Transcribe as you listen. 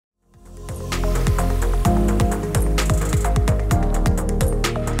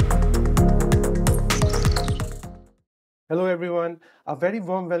Hello, everyone. A very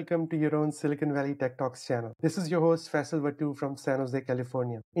warm welcome to your own Silicon Valley Tech Talks channel. This is your host, Faisal from San Jose,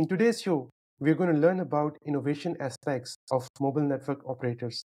 California. In today's show, we're going to learn about innovation aspects of mobile network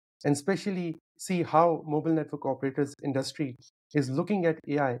operators and especially see how mobile network operators industry is looking at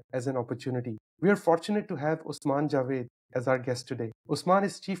AI as an opportunity. We are fortunate to have Usman Javaid as our guest today. Usman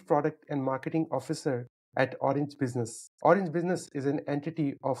is Chief Product and Marketing Officer at Orange Business. Orange Business is an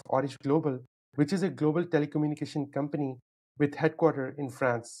entity of Orange Global, which is a global telecommunication company with headquarters in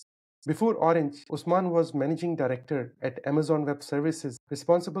France. Before Orange, Usman was managing director at Amazon Web Services,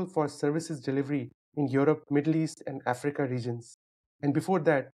 responsible for services delivery in Europe, Middle East, and Africa regions. And before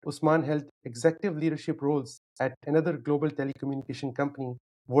that, Usman held executive leadership roles at another global telecommunication company,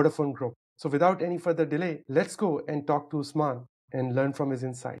 Vodafone Group. So without any further delay, let's go and talk to Usman and learn from his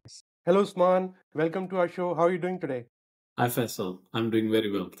insights. Hello, Usman. Welcome to our show. How are you doing today? Hi, Faisal. I'm doing very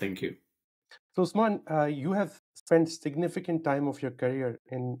well. Thank you. So, Usman, you have spent significant time of your career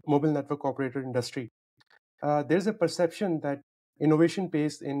in mobile network operator industry. There's a perception that innovation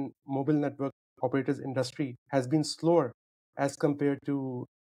pace in mobile network operators industry has been slower as compared to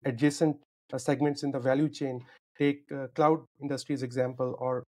adjacent segments in the value chain. Take cloud industries example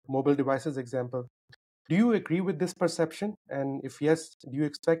or mobile devices example. Do you agree with this perception? And if yes, do you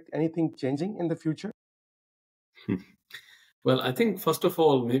expect anything changing in the future? Well, I think, first of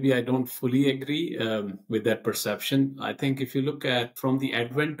all, maybe I don't fully agree with that perception. I think if you look at from the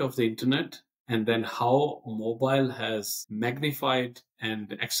advent of the internet and then how mobile has magnified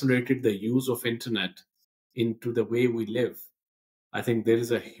and accelerated the use of internet into the way we live, I think there is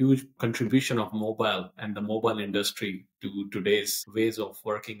a huge contribution of mobile and the mobile industry to today's ways of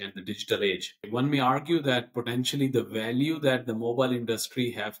working and the digital age. One may argue that potentially the value that the mobile industry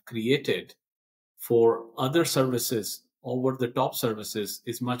have created for other services over the top services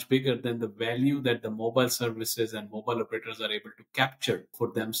is much bigger than the value that the mobile services and mobile operators are able to capture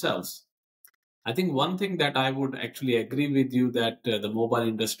for themselves. I think one thing that I would actually agree with you that the mobile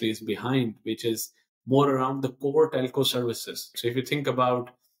industry is behind, which is more around the core telco services. So if you think about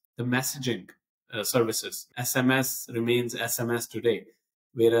the messaging services, SMS remains SMS today,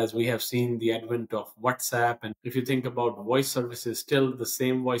 whereas we have seen the advent of WhatsApp. And if you think about voice services, still the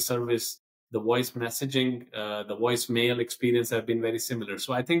same voice service, the voice messaging, the voicemail experience have been very similar.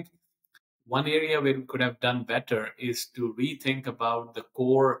 So I think one area where we could have done better is to rethink about the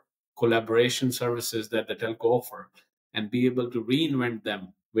core collaboration services that the telco offer and be able to reinvent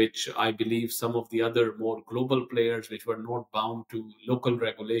them, which I believe some of the other more global players, which were not bound to local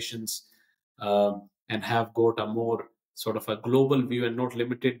regulations and have got a more sort of a global view and not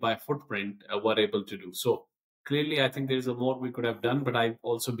limited by footprint, were able to do. So clearly, I think there's a more we could have done, but I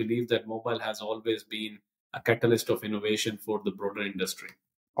also believe that mobile has always been a catalyst of innovation for the broader industry.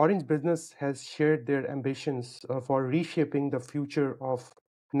 Orange Business has shared their ambitions for reshaping the future of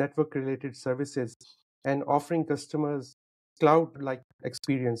network related services and offering customers cloud like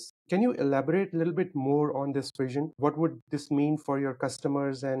experience. Can you elaborate a little bit more on this vision? What would this mean for your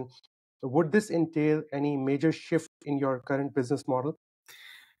customers, and would this entail any major shift in your current business model?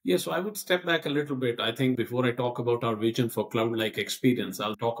 Yeah, so I would step back a little bit. I think before I talk about our vision for cloud like experience,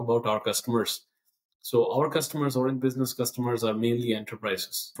 I'll talk about our customers. So, our customers, or in business customers, are mainly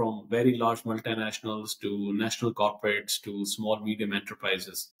enterprises from very large multinationals to national corporates to small, medium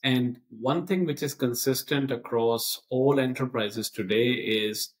enterprises. And one thing which is consistent across all enterprises today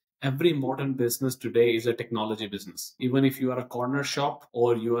is every modern business today is a technology business. Even if you are a corner shop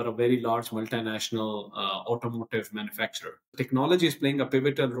or you are a very large multinational automotive manufacturer, technology is playing a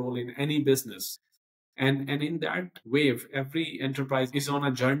pivotal role in any business. And in that wave, every enterprise is on a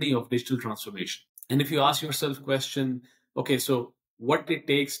journey of digital transformation. And if you ask yourself question, okay, so what it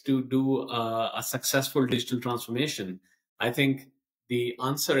takes to do a successful digital transformation, I think the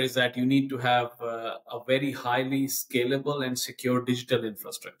answer is that you need to have a very highly scalable and secure digital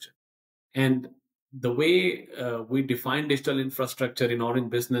infrastructure. And the way we define digital infrastructure in Orange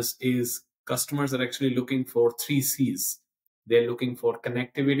Business is customers are actually looking for three C's. They're looking for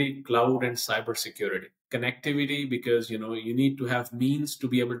connectivity, cloud, and cybersecurity. Connectivity, because you need to have means to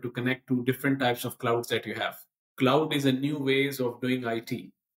be able to connect to different types of clouds that you have. Cloud is a new ways of doing IT.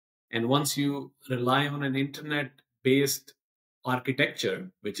 And once you rely on an internet-based architecture,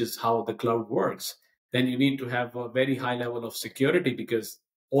 which is how the cloud works, then you need to have a very high level of security because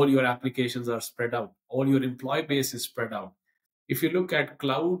all your applications are spread out, all your employee base is spread out. If you look at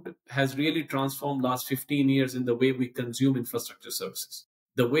cloud has really transformed last 15 years in the way we consume infrastructure services.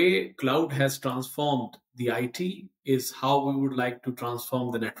 The way cloud has transformed the IT is how we would like to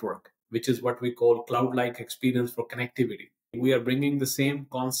transform the network, which is what we call cloud-like experience for connectivity. We are bringing the same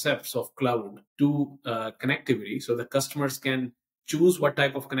concepts of cloud to connectivity, so the customers can choose what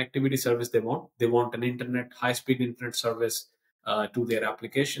type of connectivity service they want. They want an internet, high-speed internet service to their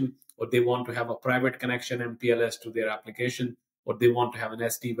application, or they want to have a private connection MPLS to their application, or they want to have an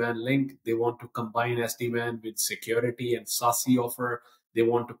SD-WAN link. They want to combine SD-WAN with security and SASE offer. They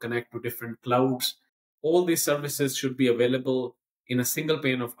want to connect to different clouds. All these services should be available in a single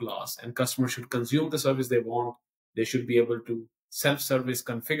pane of glass, and customers should consume the service they want. They should be able to self-service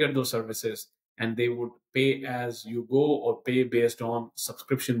configure those services, and they would pay as you go or pay based on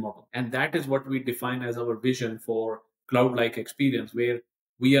subscription model. And that is what we define as our vision for cloud-like experience, where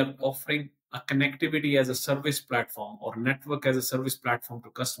we are offering a connectivity as a service platform or network as a service platform to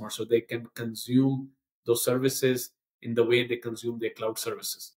customers, so they can consume those services in the way they consume their cloud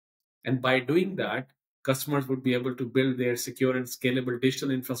services. And by doing that, customers would be able to build their secure and scalable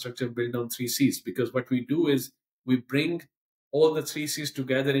digital infrastructure built on three C's. Because what we do is we bring all the three C's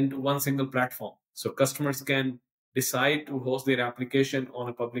together into one single platform. So customers can decide to host their application on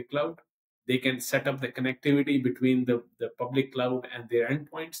a public cloud. They can set up the connectivity between the public cloud and their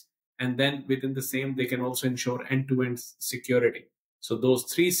endpoints. And then within the same, they can also ensure end-to-end security. So those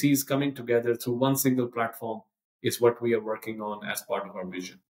three C's coming together through one single platform is what we are working on as part of our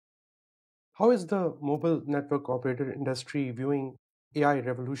vision. How is the mobile network operator industry viewing AI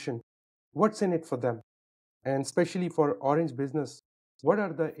revolution? What's in it for them? And especially for Orange Business, what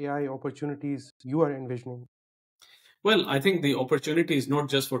are the AI opportunities you are envisioning? Well, I think the opportunity is not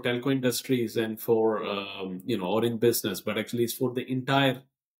just for telco industries and for Orange Business, but actually it's for the entire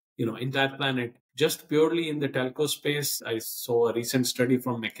planet. Just purely in the telco space, I saw a recent study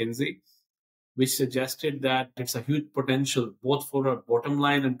from McKinsey which suggested that it's a huge potential both for a bottom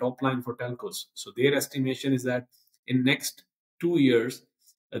line and top line for telcos. So their estimation is that in next 2 years,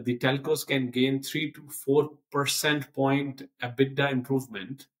 the telcos can gain 3 to 4% point EBITDA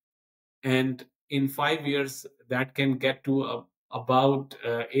improvement, and in 5 years that can get to about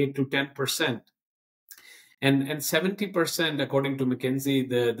 8 to 10%. And 70%, according to McKinsey,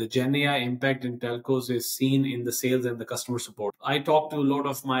 the Gen AI impact in telcos is seen in the sales and the customer support. I talk to a lot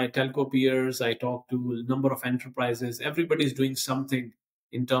of my telco peers. I talk to a number of enterprises. Everybody's doing something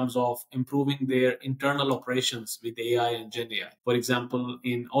in terms of improving their internal operations with AI and Gen AI. For example,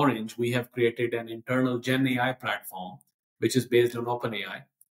 in Orange, we have created an internal Gen AI platform, which is based on OpenAI.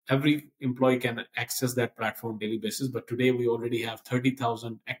 Every employee can access that platform on a daily basis, but today we already have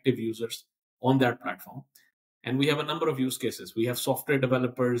 30,000 active users on that platform. And we have a number of use cases. We have software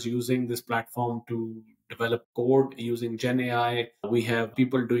developers using this platform to develop code using Gen AI. We have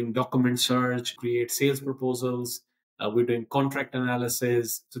people doing document search, create sales proposals. We're doing contract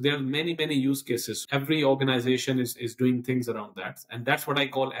analysis. So there are many, many use cases. Every organization is doing things around that. And that's what I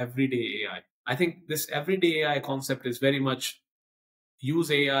call everyday AI. I think this everyday AI concept is very much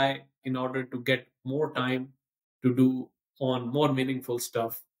use AI in order to get more time to do on more meaningful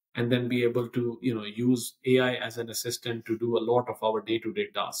stuff, and then be able to use AI as an assistant to do a lot of our day-to-day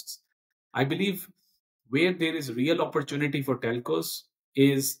tasks. I believe where there is real opportunity for telcos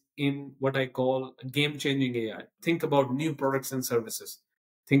is in what I call game-changing AI. Think about new products and services.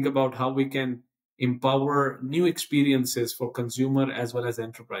 Think about how we can empower new experiences for consumer as well as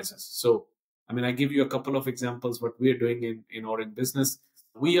enterprises. So I give you a couple of examples what we are doing in Orange Business.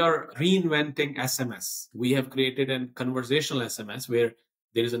 We are reinventing SMS. We have created a conversational SMS where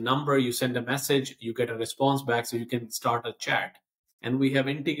there is a number, you send a message, you get a response back, so you can start a chat. And we have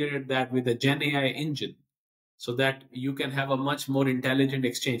integrated that with a Gen AI engine so that you can have a much more intelligent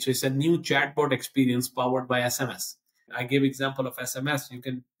exchange. So it's a new chatbot experience powered by SMS. I gave example of SMS. You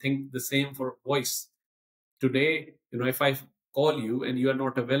can think the same for voice. Today, if I call you and you are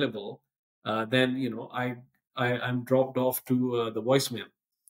not available, then I'm dropped off to the voicemail.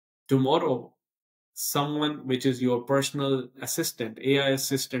 Tomorrow, someone which is your personal assistant, AI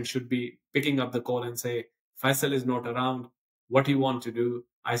assistant, should be picking up the call and say, Faisal is not around. What do you want to do?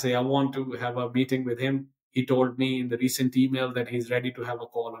 I say, I want to have a meeting with him. He told me in the recent email that he's ready to have a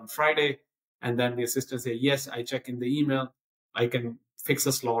call on Friday. And then the assistant say, yes, I check in the email. I can fix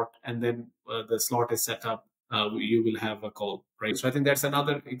a slot. And then the slot is set up. You will have a call, right? So I think that's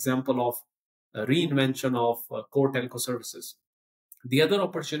another example of a reinvention of core telco services. The other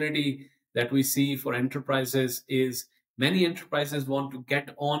opportunity that we see for enterprises is many enterprises want to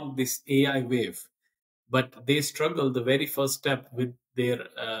get on this AI wave, but they struggle the very first step with their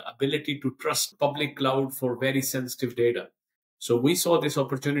ability to trust public cloud for very sensitive data. So we saw this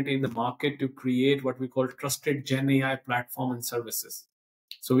opportunity in the market to create what we call trusted Gen AI platform and services.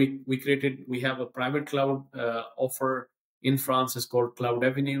 So we have a private cloud offer in France. It's called Cloud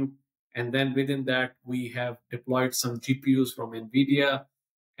Avenue. And then within that, we have deployed some GPUs from NVIDIA,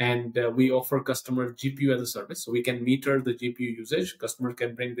 and we offer customers GPU as a service. So we can meter the GPU usage. Customers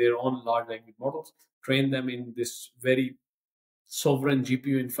can bring their own large language models, train them in this very sovereign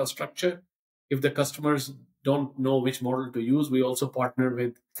GPU infrastructure. If the customers don't know which model to use, we also partner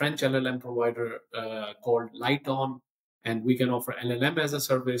with French LLM provider called Lighton, and we can offer LLM as a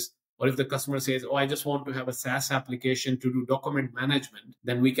service. Or if the customer says, "Oh, I just want to have a SaaS application to do document management,"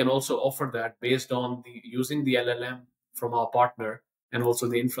 then we can also offer that based on the using the LLM from our partner and also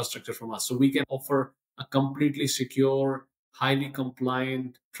the infrastructure from us. So we can offer a completely secure, highly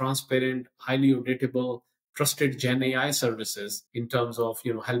compliant, transparent, highly auditable, trusted Gen AI services in terms of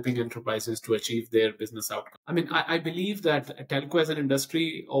helping enterprises to achieve their business outcome. I mean, I believe that telco as an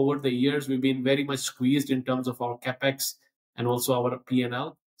industry over the years we've been very much squeezed in terms of our capex and also our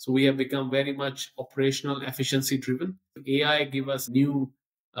P&L. So we have become very much operational efficiency driven. AI give us new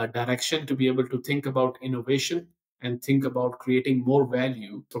direction to be able to think about innovation and think about creating more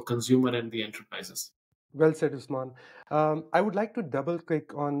value for consumer and the enterprises. Well said, Usman. I would like to double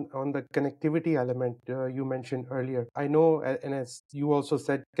click on the connectivity element you mentioned earlier. I know, and as you also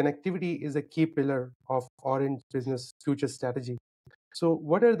said, connectivity is a key pillar of Orange Business future strategy. So,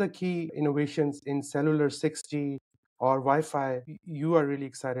 what are the key innovations in cellular 6G or Wi-Fi you are really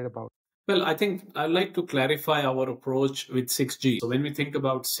excited about? Well, I think I'd like to clarify our approach with 6G. So when we think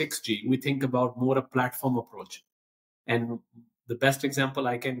about 6G, we think about more a platform approach. And the best example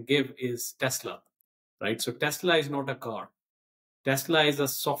I can give is Tesla, right? So Tesla is not a car. Tesla is a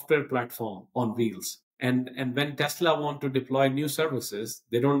software platform on wheels. And when Tesla want to deploy new services,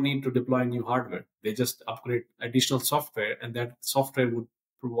 they don't need to deploy new hardware. They just upgrade additional software, and that software would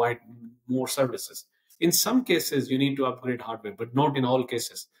provide more services. In some cases, you need to upgrade hardware, but not in all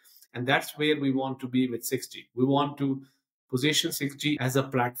cases. And that's where we want to be with 6G. We want to position 6G as a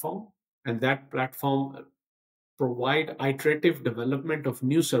platform, and that platform provide iterative development of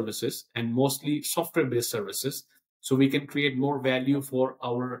new services and mostly software based services so we can create more value for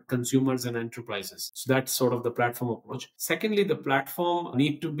our consumers and enterprises. So that's sort of the platform approach. Secondly, the platform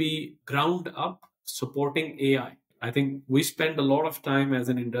need to be ground up supporting AI. I think we spend a lot of time as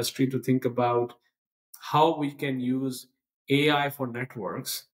an industry to think about how we can use AI for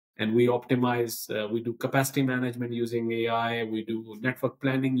networks. And we optimize, we do capacity management using AI, we do network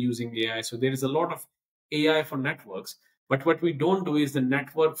planning using AI. So there is a lot of AI for networks. But what we don't do is the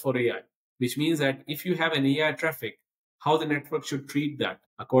network for AI, which means that if you have an AI traffic, how the network should treat that.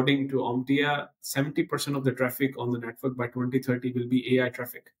 According to Omdia, 70% of the traffic on the network by 2030 will be AI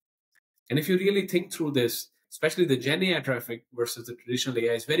traffic. And if you really think through this, especially the Gen AI traffic versus the traditional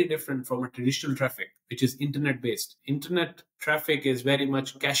AI is very different from a traditional traffic, which is internet based. Internet traffic is very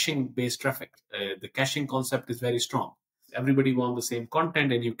much caching based traffic. The caching concept is very strong. Everybody wants the same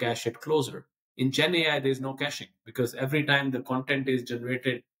content and you cache it closer. In Gen AI, there's no caching because every time the content is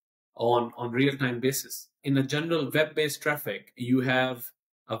generated on real-time basis. In a general web-based traffic, you have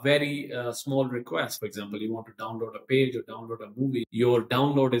a very small request. For example, you want to download a page or download a movie, your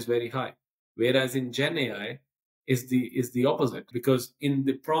download is very high. Whereas in Gen AI is the opposite, because in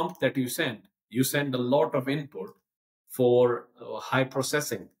the prompt that you send a lot of input for high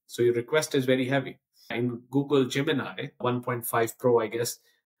processing. So your request is very heavy. In Google Gemini 1.5 Pro, I guess,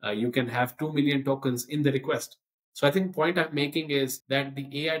 you can have 2 million tokens in the request. So I think point I'm making is that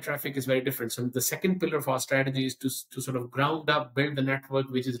the AI traffic is very different. So the second pillar of our strategy is to sort of ground up, build the network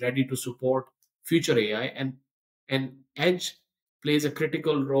which is ready to support future AI, and edge plays a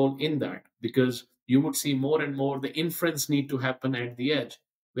critical role in that, because you would see more and more the inference need to happen at the edge,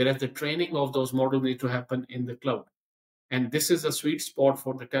 whereas the training of those models need to happen in the cloud. And this is a sweet spot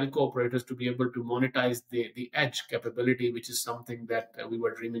for the telco operators to be able to monetize the edge capability, which is something that we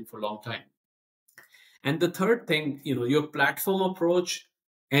were dreaming for a long time. And the third thing, your platform approach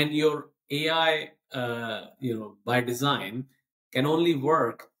and your AI, by design can only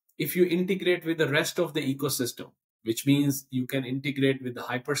work if you integrate with the rest of the ecosystem, which means you can integrate with the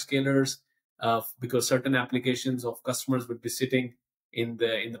hyperscalers, because certain applications of customers would be sitting in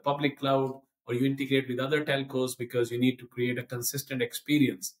the public cloud, or you integrate with other telcos because you need to create a consistent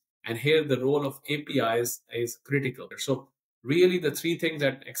experience. And here the role of APIs is critical. So really the three things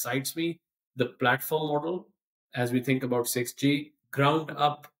that excites me: the platform model, as we think about 6G, ground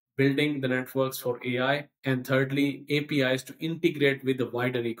up building the networks for AI, and thirdly, APIs to integrate with the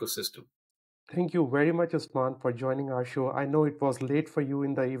wider ecosystem. Thank you very much, Usman, for joining our show. I know it was late for you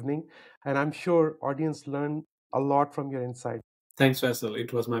in the evening, and I'm sure audience learned a lot from your insight. Thanks, Faisal.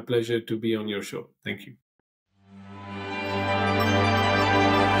 It was my pleasure to be on your show. Thank you.